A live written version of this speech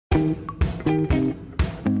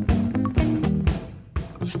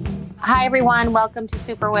Hi, everyone. Welcome to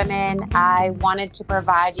Superwomen. I wanted to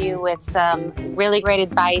provide you with some really great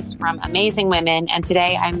advice from amazing women. And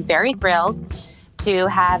today I'm very thrilled to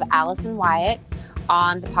have Alison Wyatt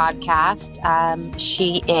on the podcast.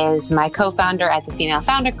 She is my co-founder at the Female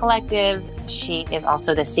Founder Collective. She is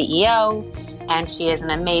also the CEO, and she is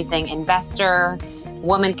an amazing investor,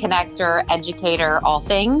 woman connector, educator, all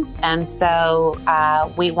things. And so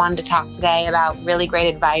we wanted to talk today about really great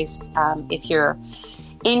advice if you're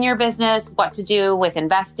in your business, what to do with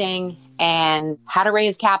investing and how to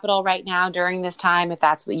raise capital right now during this time, if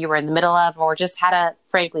that's what you were in the middle of, or just how to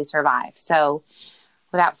frankly survive. So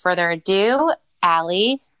without further ado,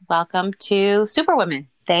 Allie, welcome to Superwomen.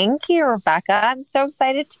 Thank you, Rebecca. I'm so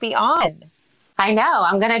excited to be on. I know.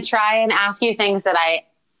 I'm going to try and ask you things that I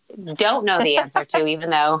don't know the answer to, even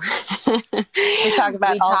though we talk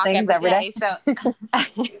about all things every day. So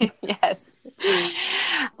yes.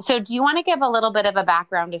 So do you want to give a little bit of a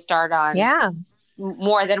background to start on? Yeah.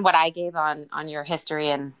 More than what I gave on your history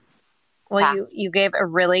and Well, you gave a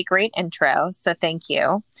really great intro, so thank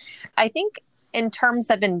you. I think in terms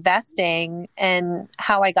of investing and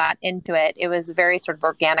how I got into it, it was very sort of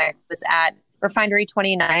organic. I was at Refinery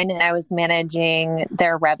 29 and I was managing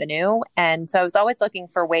their revenue. And so I was always looking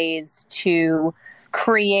for ways to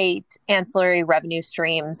create ancillary revenue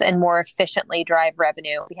streams and more efficiently drive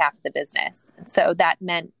revenue on behalf of the business. So that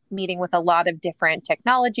meant meeting with a lot of different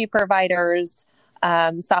technology providers,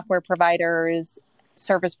 software providers,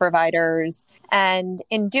 service providers. And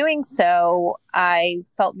in doing so, I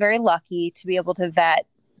felt very lucky to be able to vet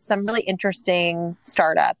some really interesting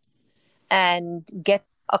startups and get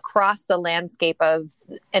across the landscape of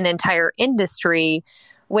an entire industry,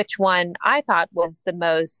 which one I thought was the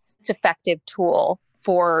most effective tool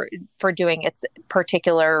for doing its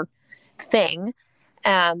particular thing,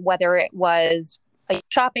 whether it was a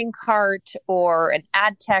shopping cart or an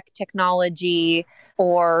ad tech technology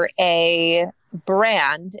or a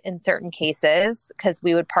brand in certain cases, because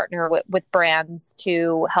we would partner with brands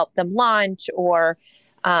to help them launch or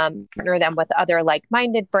partner them with other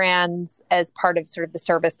like-minded brands as part of sort of the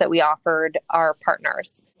service that we offered our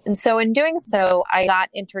partners. And so in doing so, I got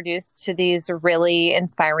introduced to these really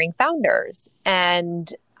inspiring founders.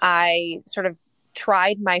 And I sort of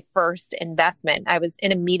tried my first investment. I was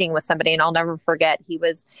in a meeting with somebody, and I'll never forget, he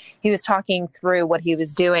was talking through what he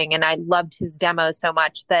was doing. And I loved his demo so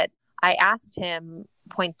much that I asked him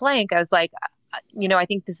point blank, I was like, I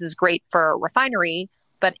think this is great for Refinery.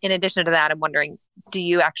 But in addition to that, I'm wondering, are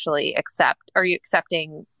you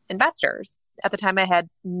accepting investors? At the time, I had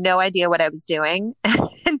no idea what I was doing.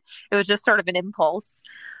 It was just sort of an impulse.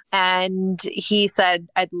 And he said,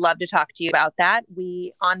 I'd love to talk to you about that.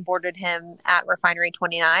 We onboarded him at Refinery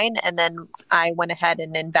 29, and then I went ahead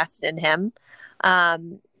and invested in him.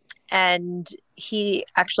 And he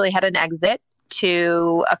actually had an exit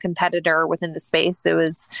to a competitor within the space. It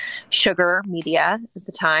was Sugar Media at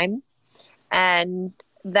the time. And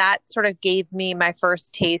that sort of gave me my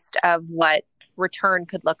first taste of what return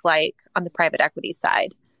could look like on the private equity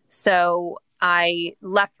side. So I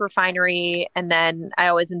left Refinery, and then I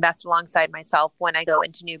always invest alongside myself when I go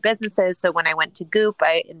into new businesses. So when I went to Goop,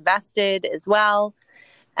 I invested as well.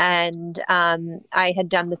 And I had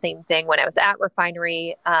done the same thing when I was at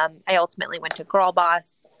Refinery. I ultimately went to Girl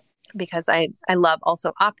Boss because I love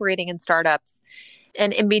also operating in startups.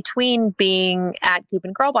 And in between being at Goop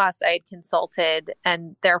and Girl Boss, I had consulted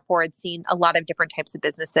and therefore had seen a lot of different types of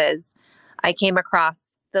businesses. I came across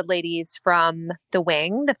the ladies from The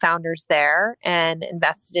Wing, the founders there, and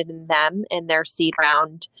invested in them in their seed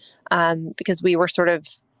round because we were sort of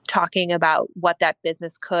talking about what that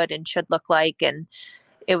business could and should look like. And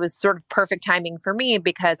it was sort of perfect timing for me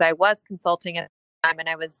because I was consulting at the time and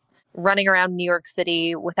I was running around New York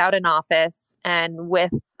City without an office and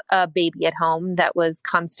with a baby at home that was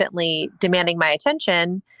constantly demanding my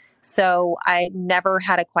attention. So I never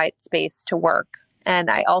had a quiet space to work. And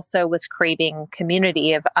I also was craving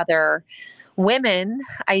community of other women,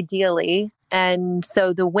 ideally. And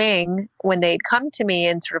so The Wing, when they'd come to me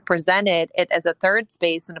and sort of presented it as a third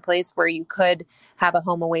space and a place where you could have a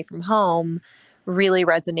home away from home, really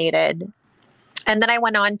resonated. And then I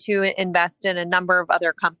went on to invest in a number of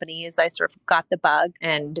other companies. I sort of got the bug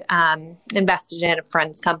and invested in a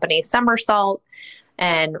friend's company, Somersault,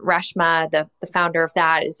 and Reshma, the founder of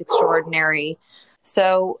that, is extraordinary.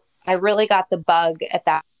 So I really got the bug at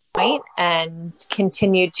that point and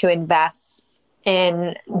continued to invest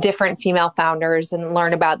in different female founders and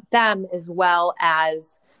learn about them, as well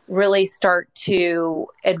as really start to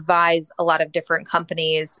advise a lot of different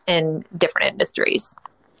companies in different industries.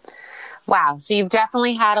 Wow. So you've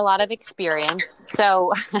definitely had a lot of experience.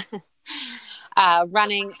 So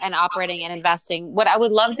running and operating and investing. What I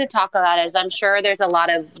would love to talk about is I'm sure there's a lot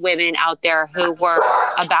of women out there who were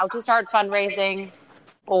about to start fundraising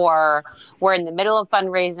or were in the middle of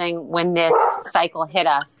fundraising when this cycle hit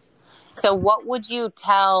us. So what would you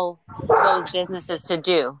tell those businesses to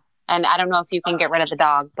do? And I don't know if you can get rid of the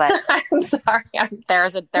dog, but I'm sorry. I'm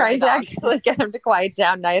there's a trying to dog. actually get him to quiet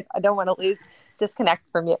down. I don't want to disconnect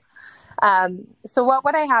from you. So what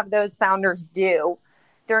would I have those founders do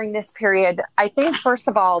during this period? I think, first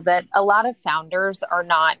of all, that a lot of founders are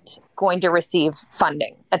not going to receive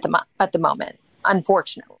funding at the moment,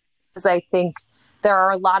 unfortunately, because I think there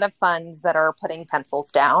are a lot of funds that are putting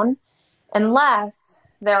pencils down, unless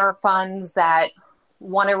there are funds that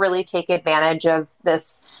want to really take advantage of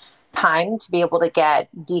this time to be able to get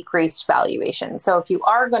decreased valuation. So if you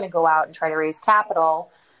are going to go out and try to raise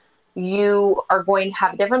capital, you are going to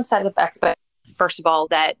have a different set of expectations, first of all,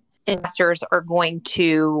 that investors are going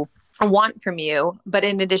to want from you. But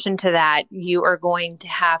in addition to that, you are going to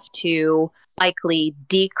have to likely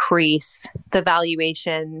decrease the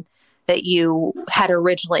valuation that you had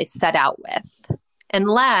originally set out with,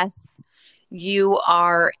 unless you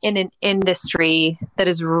are in an industry that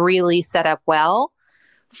is really set up well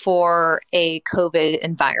for a COVID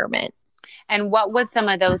environment. And what would some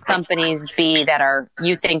of those companies be that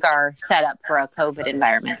you think are set up for a COVID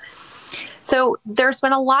environment? So there's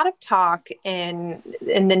been a lot of talk in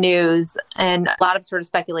the news and a lot of sort of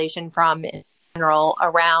speculation from in general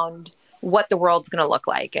around what the world's going to look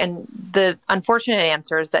like. And the unfortunate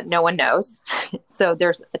answer is that no one knows. So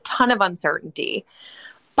there's a ton of uncertainty.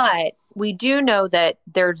 But we do know that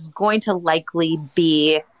there's going to likely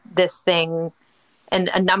be this thing and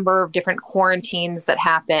a number of different quarantines that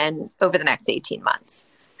happen over the next 18 months.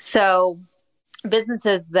 So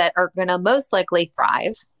businesses that are going to most likely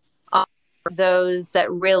thrive are those that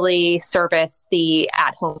really service the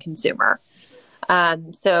at-home consumer.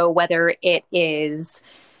 So whether it is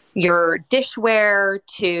your dishware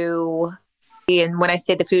and when I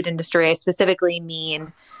say the food industry, I specifically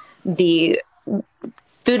mean the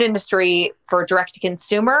food industry for direct to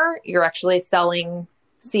consumer, you're actually selling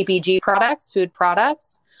CPG products, food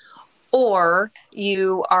products, or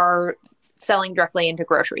you are selling directly into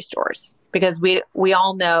grocery stores, because we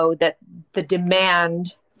all know that the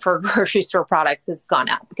demand for grocery store products has gone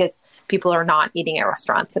up because people are not eating at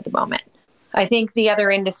restaurants at the moment. I think the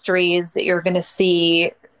other industries that you're going to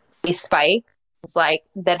see spike is like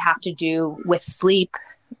that have to do with sleep,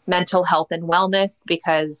 mental health, and wellness,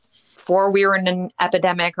 because before we were in an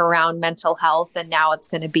epidemic around mental health, and now it's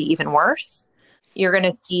going to be even worse. You're going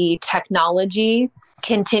to see technology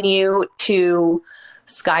continue to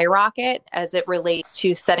skyrocket as it relates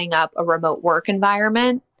to setting up a remote work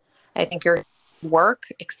environment. I think your work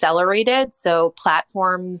accelerated. So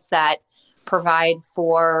platforms that provide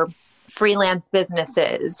for freelance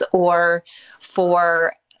businesses or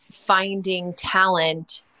for finding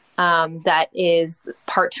talent that is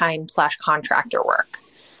part-time / contractor work.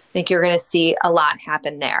 I think you're going to see a lot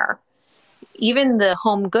happen there. Even the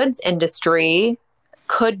home goods industry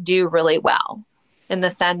could do really well, in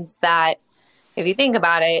the sense that if you think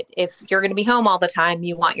about it, if you're going to be home all the time,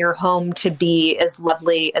 you want your home to be as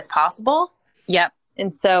lovely as possible. Yep.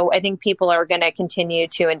 And so I think people are going to continue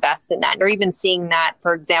to invest in that. Or even seeing that,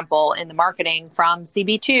 for example, in the marketing from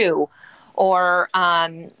CB2 or,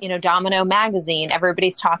 Domino Magazine.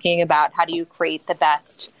 Everybody's talking about how do you create the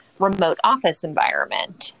best remote office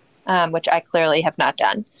environment, which I clearly have not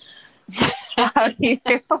done. How do you?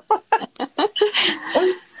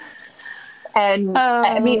 And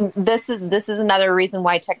I mean, this is another reason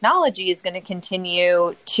why technology is going to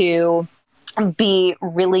continue to be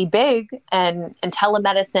really big, and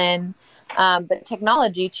telemedicine, but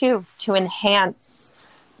technology too, to enhance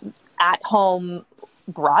at-home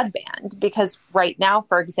broadband. Because right now,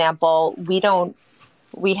 for example,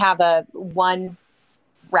 we have one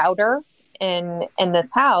router in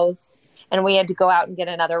this house, and we had to go out and get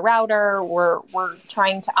another router. We're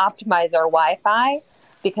trying to optimize our Wi-Fi,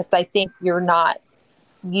 because I think you're not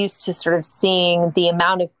used to sort of seeing the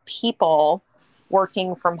amount of people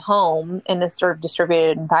working from home in this sort of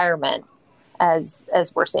distributed environment as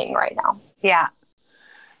we're seeing right now. Yeah.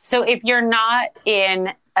 So if you're not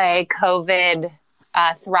in a COVID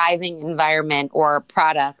thriving environment or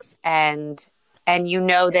products, and you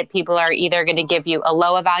know that people are either going to give you a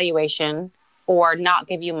low evaluation or not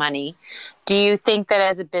give you money, do you think that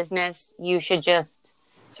as a business you should just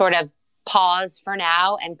sort of pause for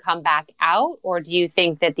now and come back out? Or do you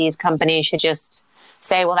think that these companies should just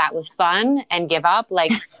say, well, that was fun and give up,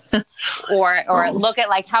 like, or look at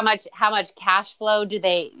like how much cash flow do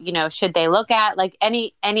they, should they look at? Like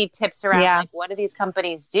any tips around like what do these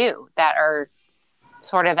companies do that are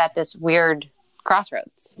sort of at this weird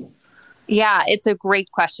crossroads? Yeah, it's a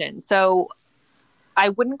great question. So I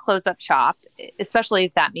wouldn't close up shop, especially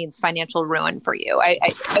if that means financial ruin for you.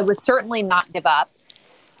 I would certainly not give up,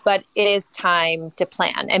 but it is time to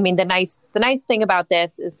plan. I mean, the nice thing about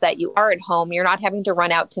this is that you are at home. You're not having to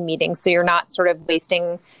run out to meetings. So you're not sort of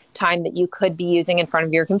wasting time that you could be using in front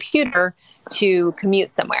of your computer to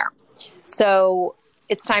commute somewhere. So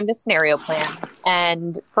it's time to scenario plan.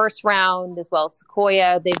 And First Round, as well as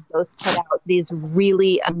Sequoia, they've both put out these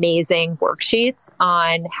really amazing worksheets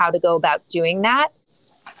on how to go about doing that.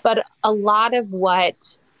 But a lot of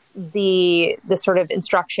what the sort of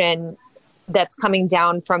instruction that's coming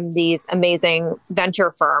down from these amazing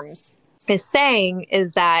venture firms is saying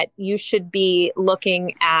is that you should be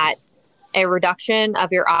looking at a reduction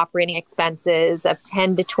of your operating expenses of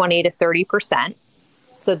 10 to 20 to 30%.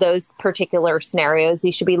 So those particular scenarios,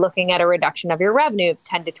 you should be looking at a reduction of your revenue of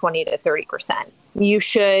 10 to 20 to 30%. You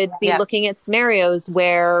should be looking at scenarios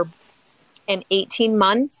where in 18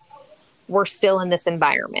 months, we're still in this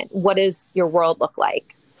environment. What does your world look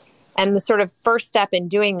like? And the sort of first step in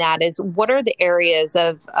doing that is, what are the areas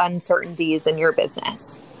of uncertainties in your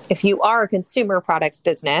business? If you are a consumer products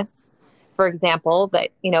business, for example,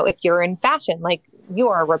 that, if you're in fashion, like you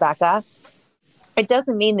are, Rebecca, it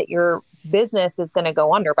doesn't mean that your business is going to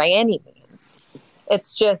go under by any means.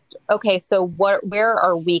 It's just, okay, so where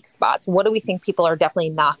are weak spots? What do we think people are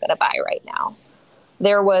definitely not going to buy right now?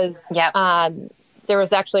 There was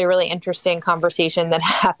actually a really interesting conversation that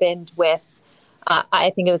happened with, I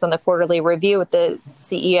think it was on the quarterly review with the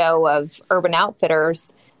CEO of Urban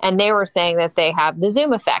Outfitters. And they were saying that they have the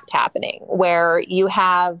Zoom effect happening, where you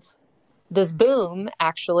have this boom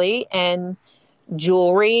actually in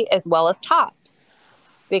jewelry as well as tops,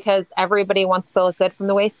 because everybody wants to look good from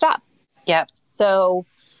the waist up. Yep. So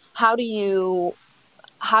how do you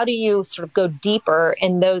sort of go deeper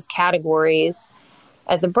in those categories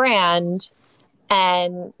as a brand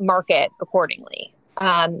and market accordingly?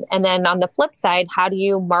 And then on the flip side, how do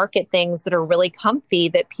you market things that are really comfy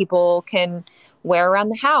that people can wear around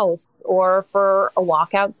the house or for a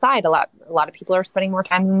walk outside? A lot of people are spending more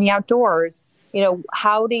time in the outdoors.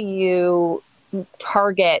 How do you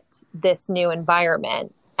target this new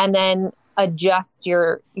environment and then adjust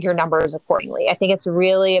your numbers accordingly? I think it's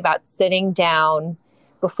really about sitting down.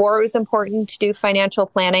 Before, it was important to do financial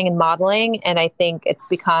planning and modeling, and I think it's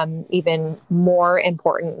become even more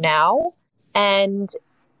important now. And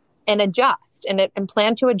adjust and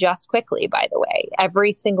plan to adjust quickly, by the way.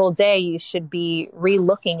 Every single day you should be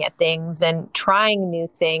re-looking at things and trying new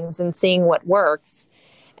things and seeing what works.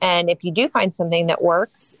 And if you do find something that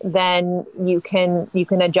works, then you can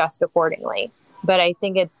adjust accordingly. But I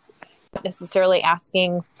think it's not necessarily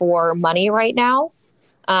asking for money right now,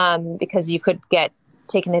 because you could get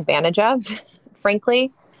taken advantage of,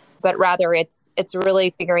 frankly. But rather it's really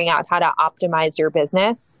figuring out how to optimize your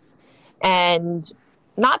business and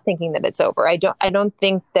not thinking that it's over. I don't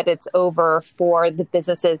think that it's over for the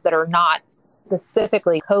businesses that are not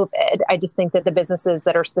specifically COVID. I just think that the businesses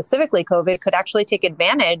that are specifically COVID could actually take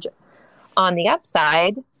advantage on the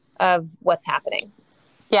upside of what's happening.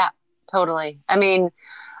 Yeah, totally. I mean,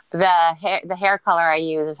 the hair color I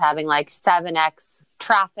use is having like 7x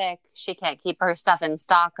traffic. She can't keep her stuff in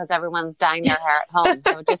stock because everyone's dyeing their hair at home.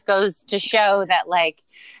 So it just goes to show that like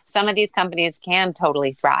some of these companies can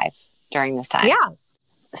totally thrive during this time. Yeah.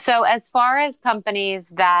 So as far as companies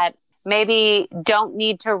that maybe don't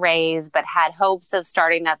need to raise, but had hopes of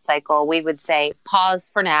starting that cycle, we would say pause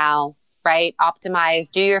for now, right?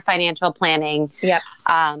 Optimize, do your financial planning. Yep.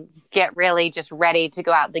 Get really just ready to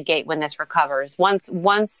go out the gate when this recovers.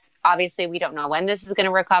 Once, obviously we don't know when this is going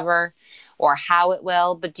to recover or how it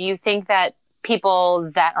will, but do you think that people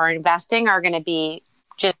that are investing are going to be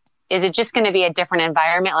is it just going to be a different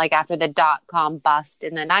environment like after the .com bust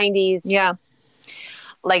in the 90s? Yeah.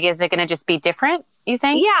 Like, is it going to just be different, you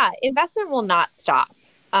think? Yeah, investment will not stop.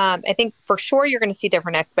 I think for sure you're going to see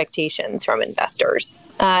different expectations from investors,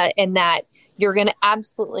 in that you're going to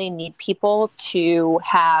absolutely need people to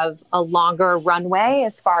have a longer runway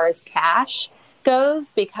as far as cash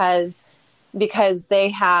goes, because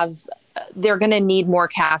they're going to need more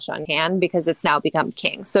cash on hand because it's now become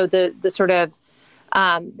king. So the sort of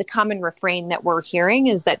the common refrain that we're hearing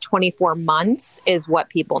is that 24 months is what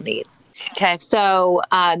people need. Okay. So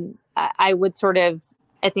I would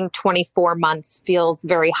I think 24 months feels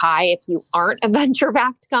very high. If you aren't a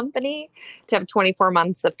venture-backed company, to have 24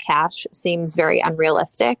 months of cash seems very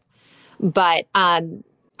unrealistic. But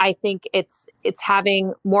I think it's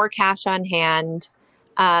having more cash on hand.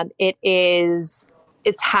 It's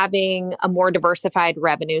having a more diversified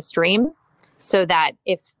revenue stream, so that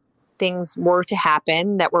if things were to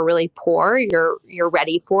happen that were really poor, you're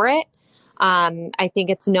ready for it. I think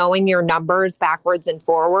it's knowing your numbers backwards and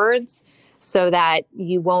forwards so that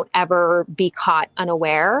you won't ever be caught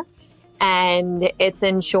unaware. And it's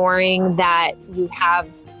ensuring that you have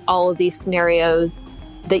all of these scenarios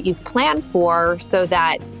that you've planned for, so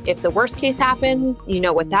that if the worst case happens, you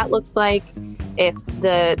know what that looks like. If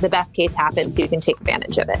the best case happens, you can take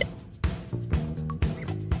advantage of it.